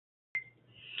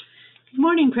Good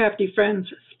morning, crafty friends.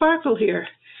 Sparkle here.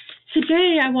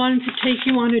 Today I wanted to take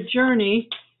you on a journey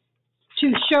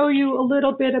to show you a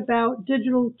little bit about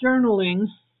digital journaling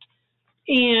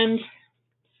and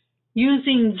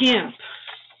using GIMP.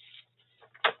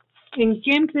 And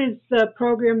GIMP is the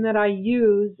program that I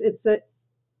use. It's an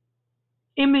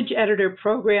image editor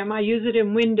program. I use it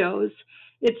in Windows.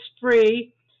 It's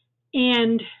free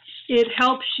and it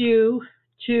helps you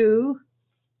to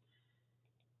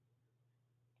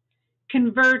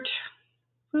convert,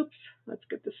 let's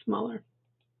get this smaller.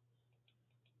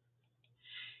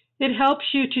 It helps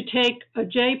you to take a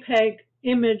JPEG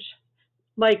image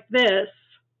like this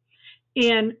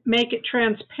and make it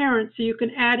transparent so you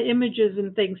can add images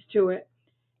and things to it.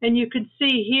 And you can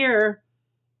see here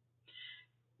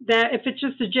that if it's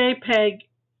just a JPEG,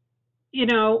 you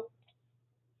know,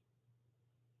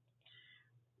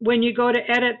 when you go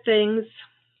to edit things,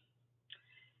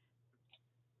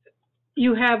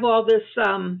 you have all this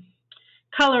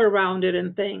color around it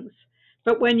and things.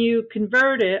 But when you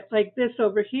convert it like this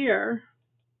over here,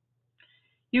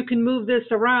 you can move this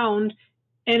around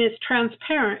and it's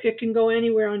transparent. It can go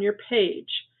anywhere on your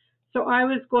page. So I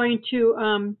was going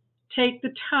to take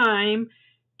the time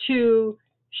to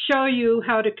show you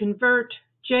how to convert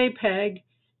JPEG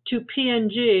to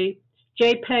PNG,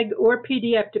 JPEG or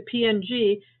PDF to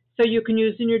PNG, so you can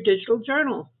use in your digital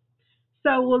journal.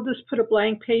 So we'll just put a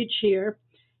blank page here.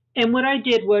 And what I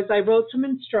did was I wrote some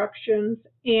instructions,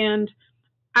 and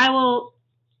I will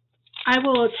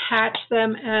attach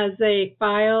them as a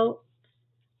file.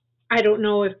 I don't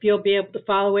know if you'll be able to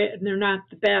follow it, and they're not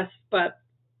the best, but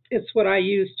it's what I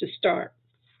use to start.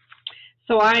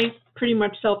 So I pretty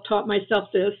much self-taught myself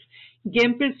this.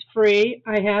 GIMP is free.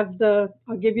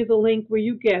 I'll give you the link where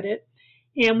you get it.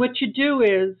 And what you do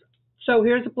is, so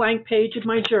here's a blank page of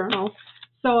my journal.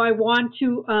 So I want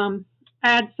to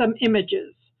add some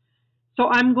images. So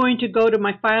I'm going to go to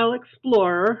my File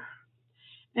Explorer,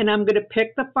 and I'm going to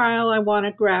pick the file I want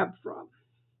to grab from.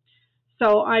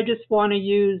 So I just want to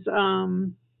use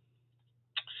Graphics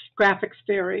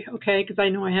Fairy, okay, because I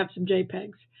know I have some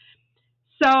JPEGs.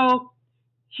 So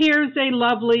here's a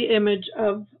lovely image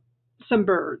of some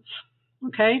birds,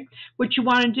 okay? What you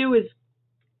want to do is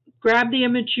grab the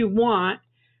image you want,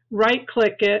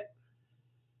 right-click it,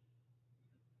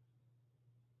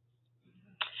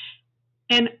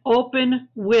 and open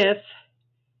with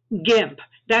GIMP.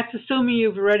 That's assuming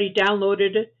you've already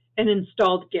downloaded it and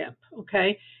installed GIMP,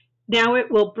 okay? Now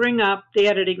it will bring up the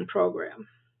editing program.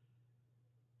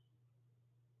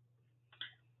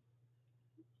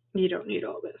 You don't need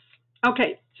all this.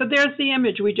 Okay, so there's the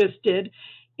image we just did,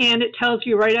 and it tells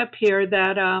you right up here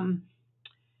that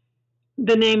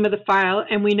the name of the file,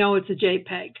 and we know it's a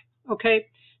JPEG, okay?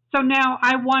 So now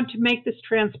I want to make this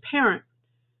transparent.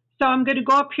 So I'm going to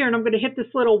go up here and I'm going to hit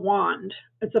this little wand.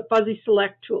 It's a fuzzy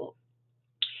select tool.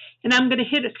 And I'm going to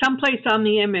hit it someplace on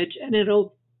the image, and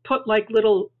it'll put like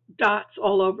little dots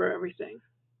all over everything.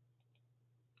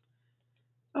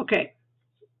 Okay,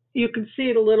 you can see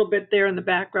it a little bit there in the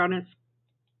background. It's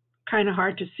kind of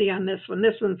hard to see on this one.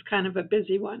 This one's kind of a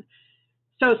busy one.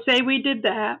 So say we did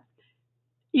that.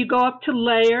 You go up to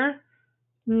Layer,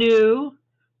 New,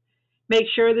 make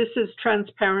sure this is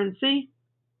Transparency,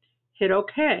 hit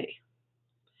OK.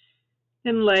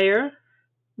 Then Layer,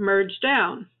 Merge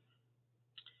Down.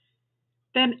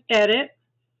 Then Edit,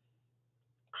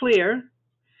 Clear.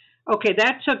 Okay,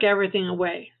 that took everything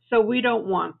away, so we don't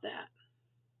want that.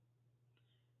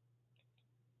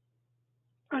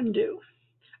 Undo.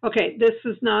 Okay, this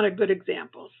is not a good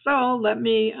example. So let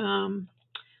me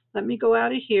go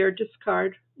out of here,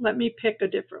 discard. Let me pick a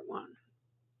different one.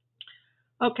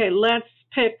 Okay, let's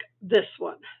pick this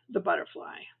one, the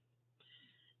butterfly.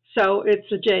 So it's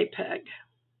a JPEG,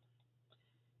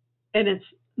 and it's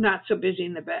not so busy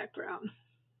in the background.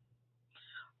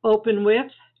 Open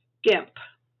with GIMP.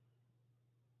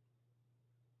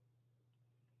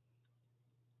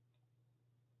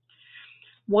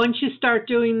 Once you start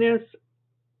doing this,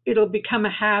 it'll become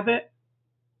a habit.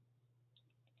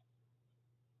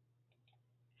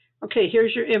 Okay,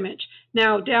 here's your image.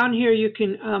 Now down here you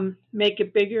can make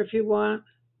it bigger if you want,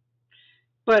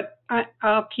 but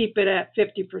I'll keep it at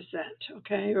 50%,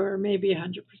 okay, or maybe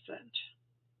 100%.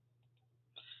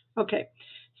 Okay,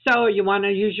 so you want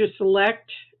to use your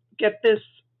select, get this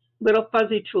little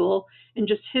fuzzy tool, and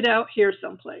just hit out here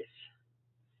someplace.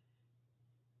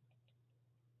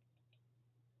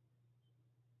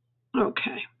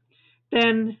 Okay,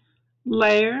 then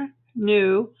Layer,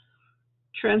 New,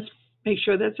 make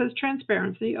sure that says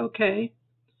Transparency, okay.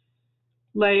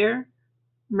 Layer,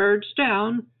 Merge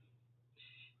Down,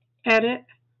 Edit,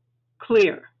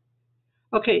 Clear.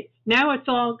 Okay, now it's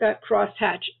all got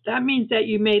crosshatch. That means that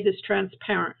you made this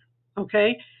transparent.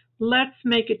 Okay, let's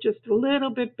make it just a little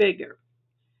bit bigger.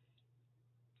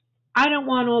 I don't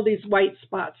want all these white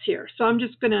spots here, so I'm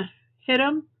just going to hit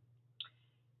them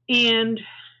and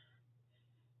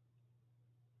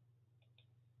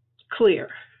clear.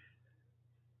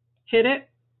 Hit it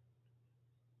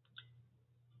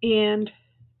and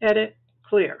edit,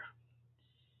 clear.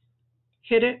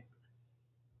 Hit it,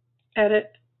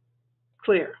 edit,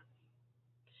 clear.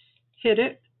 Hit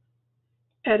it,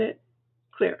 edit,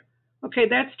 clear. Okay,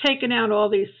 that's taken out all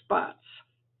these spots.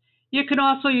 You can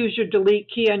also use your delete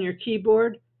key on your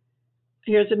keyboard.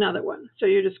 Here's another one. So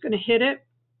you're just going to hit it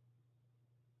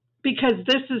because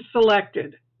this is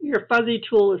selected. Your fuzzy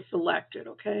tool is selected,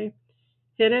 okay?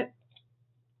 Hit it,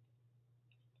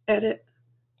 edit,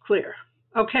 clear.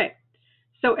 Okay,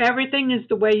 so everything is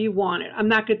the way you want it. I'm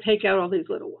not going to take out all these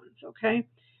little ones, okay?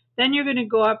 Then you're going to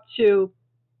go up to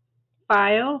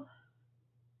File,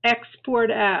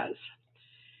 Export As.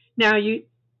 Now,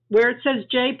 where it says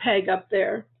JPEG up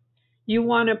there, you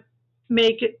want to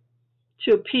make it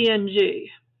to PNG.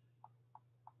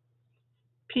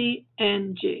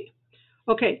 PNG.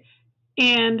 Okay,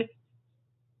 and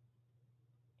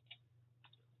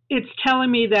it's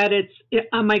telling me that it's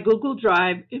on my Google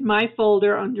Drive, in my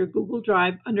folder under Google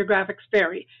Drive, under Graphics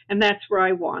Fairy, and that's where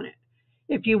I want it.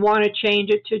 If you want to change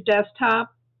it to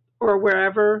desktop or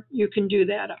wherever, you can do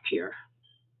that up here.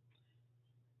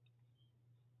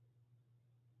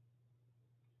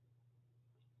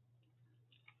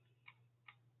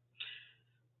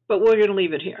 But we're going to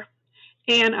leave it here.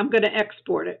 And I'm going to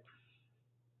export it.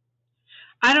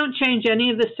 I don't change any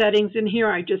of the settings in here.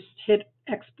 I just hit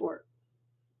export.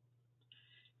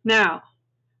 Now,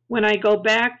 when I go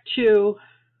back to,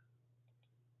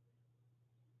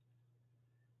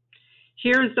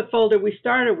 here's the folder we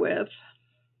started with.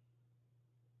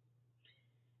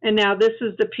 And now this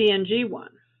is the PNG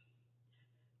one.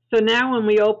 So now when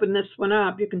we open this one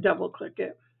up, you can double click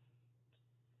it.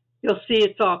 You'll see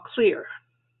it's all clear.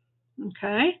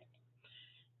 Okay?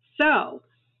 So,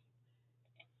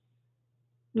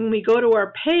 when we go to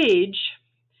our page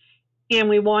and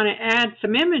we want to add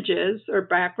some images or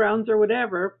backgrounds or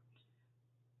whatever,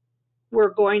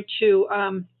 we're going to,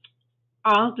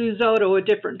 I'll do Zoto a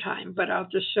different time, but I'll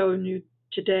just show you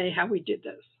today how we did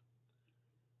this.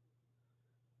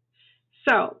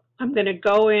 So, I'm going to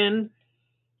go in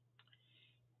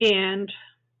and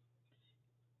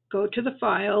go to the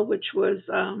file, which was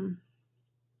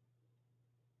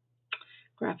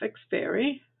Graphics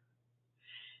Fairy.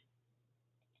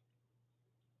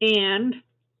 And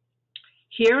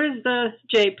here is the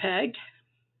JPEG.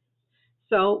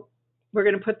 So we're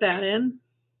going to put that in.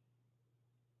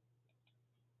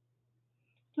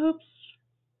 Oops.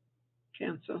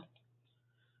 Cancel.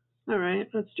 All right,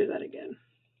 let's do that again.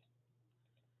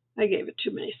 I gave it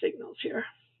too many signals here.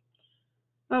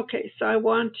 Okay, so I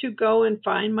want to go and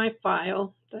find my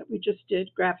file that we just did,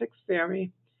 Graphics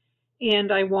Fairy.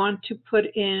 And I want to put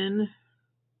in,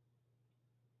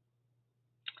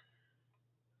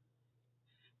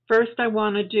 first I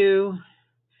want to do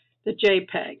the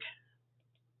JPEG.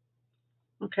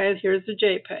 Okay, here's the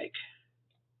JPEG.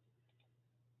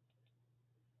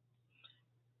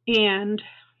 And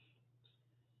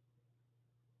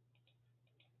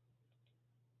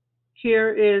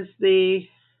here is the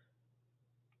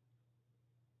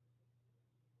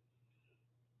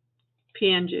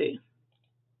PNG.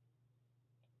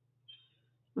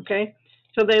 Okay,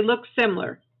 so they look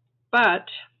similar, but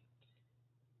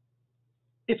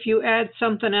if you add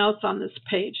something else on this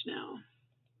page now,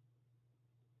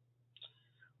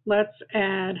 let's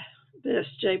add this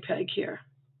JPEG here.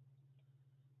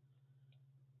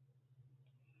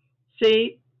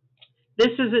 See,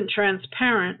 this isn't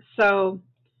transparent, so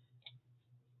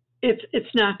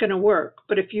it's not going to work.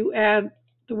 But if you add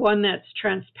the one that's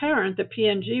transparent, the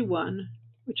PNG one,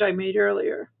 which I made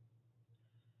earlier,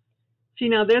 see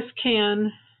now this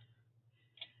can,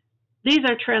 these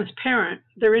are transparent,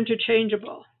 they're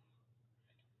interchangeable.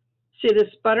 See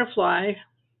this butterfly,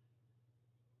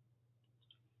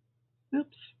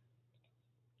 oops,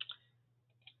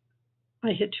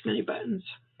 I hit too many buttons.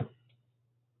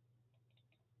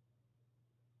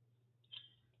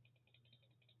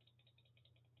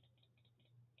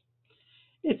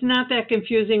 It's not that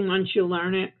confusing once you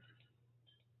learn it.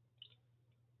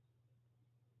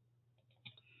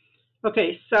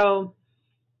 Okay, so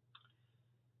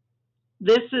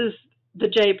this is the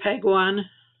JPEG one,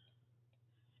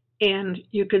 and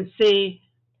you can see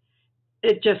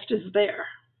it just is there.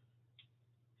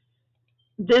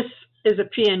 This is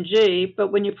a PNG,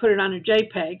 but when you put it on a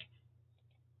JPEG,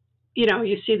 you know,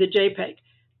 you see the JPEG.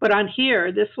 But on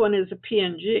here, this one is a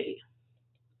PNG.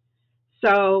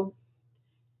 So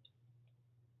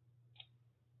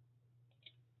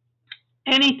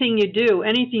anything you do,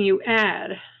 anything you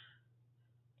add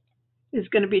is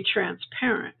going to be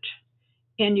transparent.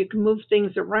 And you can move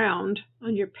things around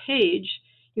on your page.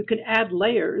 You can add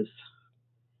layers,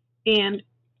 and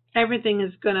everything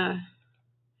is going to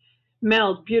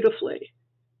meld beautifully.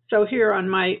 So here on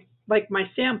my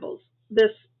samples,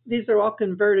 these are all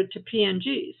converted to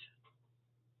PNGs.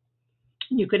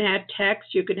 You can add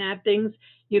text, you can add things,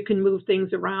 you can move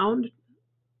things around.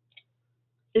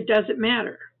 It doesn't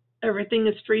matter. Everything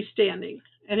is freestanding,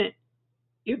 and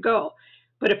you go.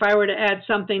 But if I were to add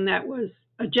something that was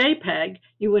a JPEG,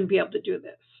 you wouldn't be able to do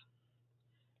this.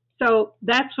 So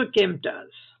that's what GIMP does.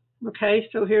 Okay,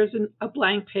 so here's a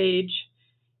blank page,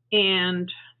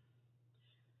 and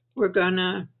we're going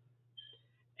to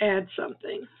add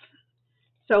something.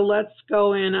 So let's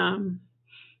go in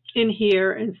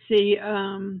here and see.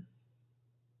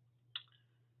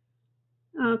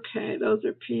 Okay, those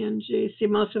are PNG. See,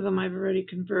 most of them I've already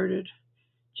converted.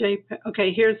 JPEG.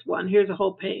 Okay, here's one. Here's a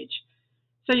whole page.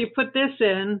 So you put this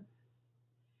in,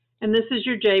 and this is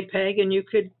your JPEG, and you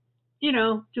could,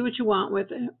 do what you want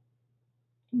with it.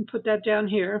 And put that down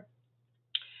here.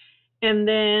 And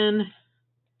then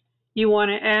you want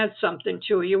to add something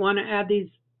to it. You want to add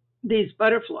these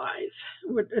butterflies.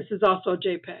 This is also a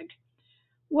JPEG.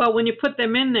 Well, when you put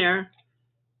them in there,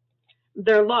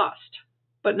 they're lost.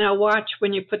 But now watch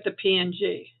when you put the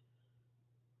PNG.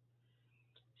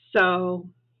 So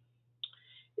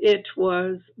it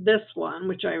was this one,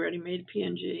 which I already made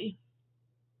PNG.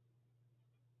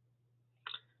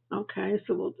 Okay,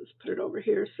 so we'll just put it over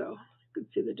here so you can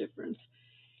see the difference.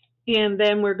 And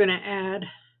then we're going to add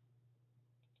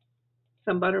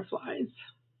some butterflies.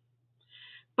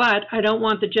 But I don't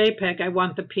want the JPEG, I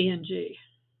want the PNG.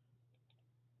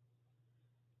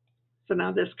 So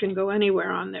now this can go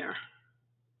anywhere on there.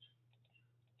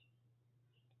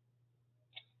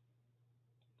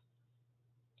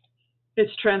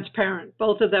 It's transparent.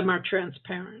 Both of them are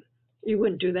transparent. You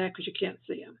wouldn't do that because you can't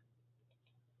see them.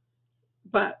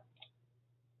 But,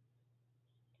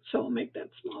 so we'll make that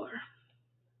smaller.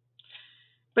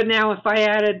 But now if I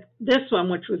added this one,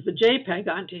 which was the JPEG,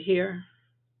 onto here,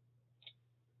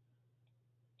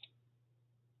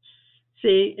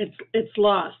 see, it's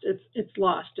lost. It's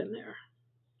lost in there.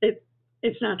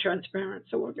 It's not transparent,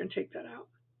 so we're going to take that out.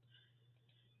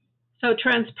 So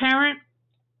transparent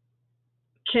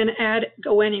can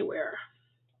go anywhere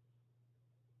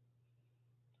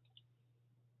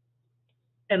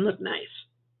and look nice.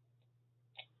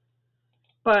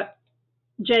 But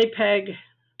JPEG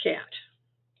can't.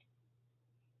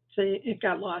 See, it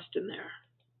got lost in there.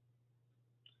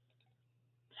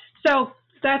 So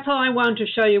that's all I wanted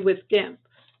to show you with GIMP.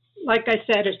 Like I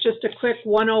said, it's just a quick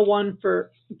 101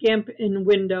 for GIMP in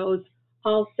Windows.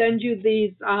 I'll send you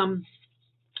these, I'll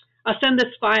send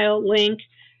this file link.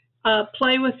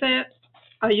 Play with it.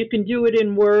 You can do it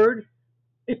in Word.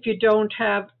 If you don't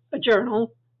have a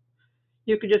journal,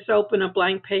 you can just open a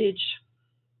blank page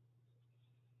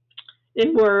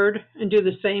in Word and do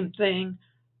the same thing.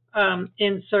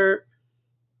 Insert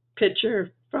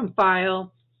picture from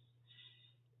file,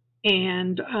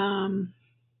 and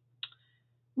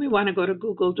we want to go to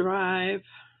Google Drive.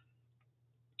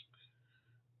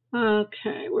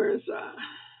 Okay, where's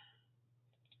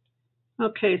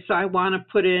okay, so I want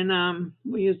to put in,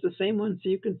 we use the same one so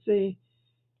you can see.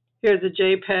 Here's a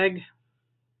JPEG.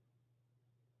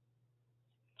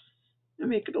 I'll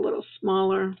make it a little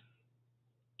smaller.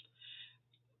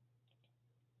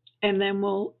 And then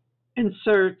we'll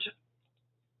insert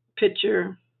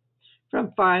picture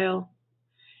from file,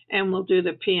 and we'll do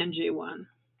the PNG one.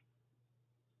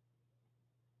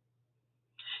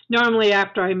 Normally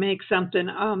after I make something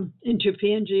into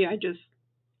PNG,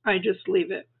 I just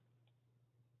leave it.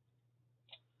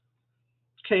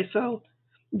 Okay, so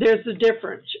there's the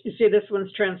difference. You see, this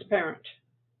one's transparent.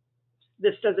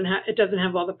 This doesn't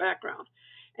have all the background.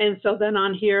 And so then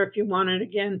on here, if you wanted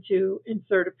again to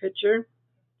insert a picture,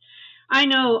 I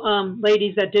know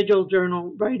ladies at Digital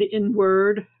Journal write it in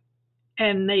Word,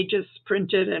 and they just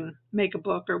print it and make a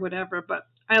book or whatever. But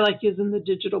I like using the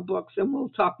digital books, and we'll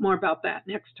talk more about that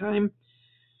next time.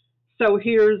 So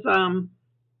here's the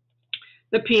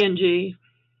PNG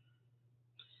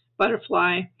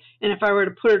butterfly, and if I were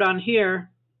to put it on here,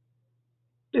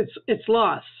 it's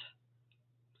lost.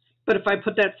 But if I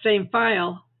put that same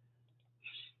file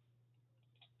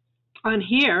on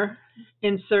here,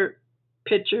 insert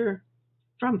picture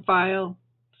from file,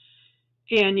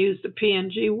 and use the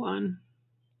PNG one,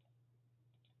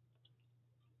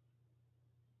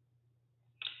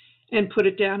 and put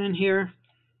it down in here.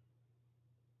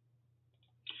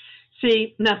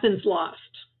 See, nothing's lost.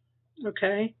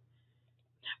 Okay?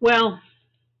 Well,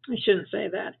 I shouldn't say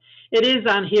that. It is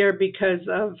on here because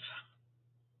of,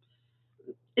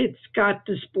 it's got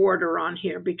this border on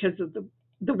here because of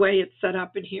the way it's set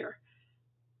up in here.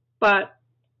 But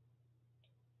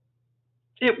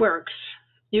it works.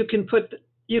 You can put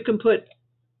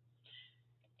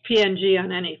PNG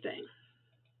on anything.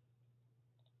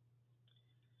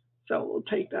 So we'll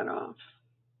take that off.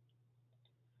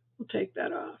 We'll take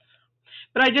that off.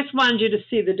 But I just wanted you to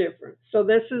see the difference. So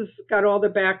this has got all the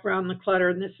background, the clutter,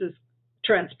 and this is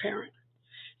transparent.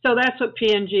 So that's what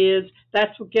PNG is.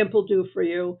 That's what GIMP will do for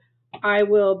you. I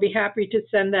will be happy to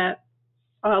send that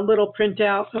little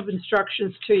printout of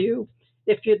instructions to you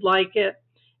if you'd like it.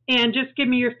 And just give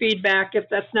me your feedback if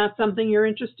that's not something you're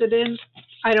interested in.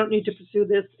 I don't need to pursue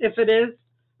this. If it is,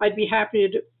 I'd be happy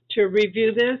to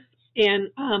review this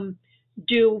and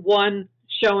do one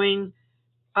showing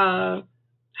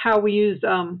how we use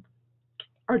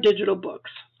our digital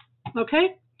books.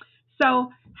 Okay? So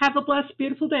have a blessed,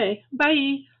 beautiful day.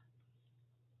 Bye.